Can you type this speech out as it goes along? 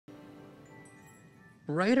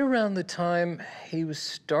Right around the time he was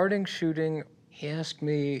starting shooting, he asked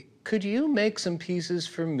me, could you make some pieces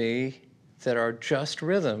for me that are just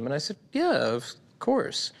rhythm? And I said, yeah, of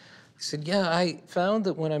course. He said, yeah, I found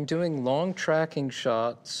that when I'm doing long tracking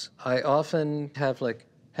shots, I often have like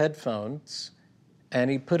headphones,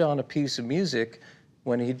 and he'd put on a piece of music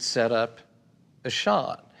when he'd set up a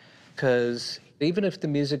shot. Because even if the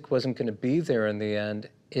music wasn't going to be there in the end,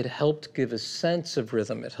 it helped give a sense of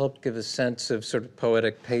rhythm. It helped give a sense of sort of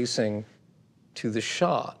poetic pacing to the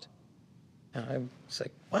shot. And I was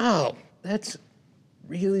like, wow, that's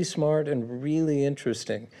really smart and really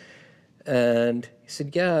interesting. And he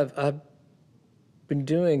said, yeah, I've been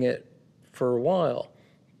doing it for a while.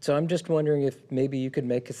 So I'm just wondering if maybe you could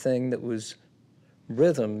make a thing that was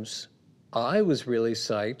rhythms. I was really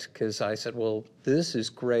psyched because I said, well, this is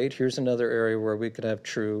great. Here's another area where we could have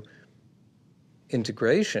true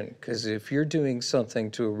integration. Because if you're doing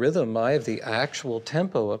something to a rhythm, I have the actual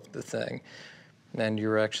tempo of the thing. And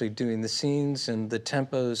you're actually doing the scenes, and the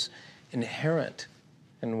tempo's inherent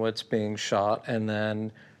in what's being shot. And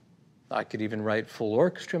then I could even write full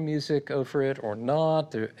orchestra music over it or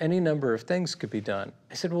not. Any number of things could be done.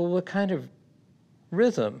 I said, well, what kind of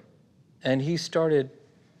rhythm? And he started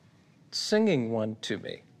singing one to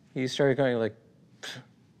me. He started going like,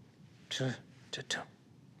 and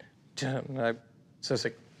so I was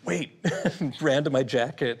like, wait, ran to my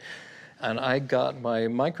jacket, and I got my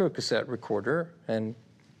micro cassette recorder, and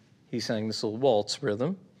he sang this little waltz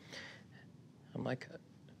rhythm. I'm like,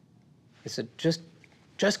 I said, just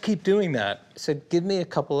keep doing that. I said, give me a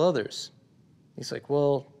couple others. He's like,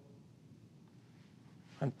 well,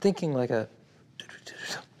 I'm thinking like a,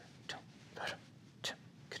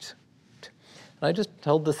 and I just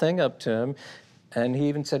held the thing up to him, and he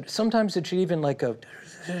even said, sometimes it should even like go,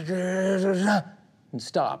 and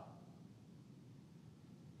stop.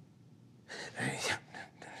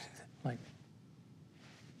 Like,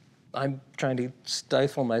 I'm trying to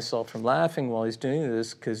stifle myself from laughing while he's doing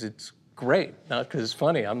this because it's great, not because it's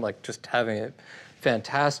funny. I'm like just having a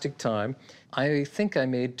fantastic time. I think I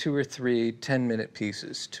made 2 or 3 10-minute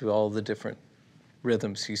pieces to all the different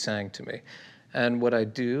rhythms he sang to me. And what I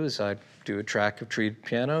do is I do a track of treated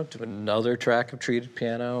piano, do another track of treated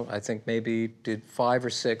piano. I think maybe did 5 or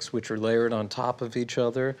 6, which are layered on top of each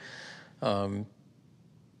other.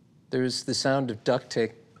 There's the sound of duct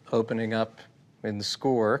tape opening up in the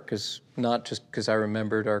score, not just because I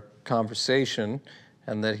remembered our conversation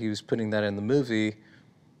and that he was putting that in the movie.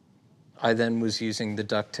 I then was using the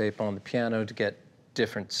duct tape on the piano to get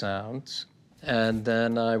different sounds. And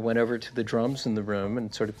then I went over to the drums in the room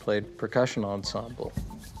and sort of played percussion ensemble.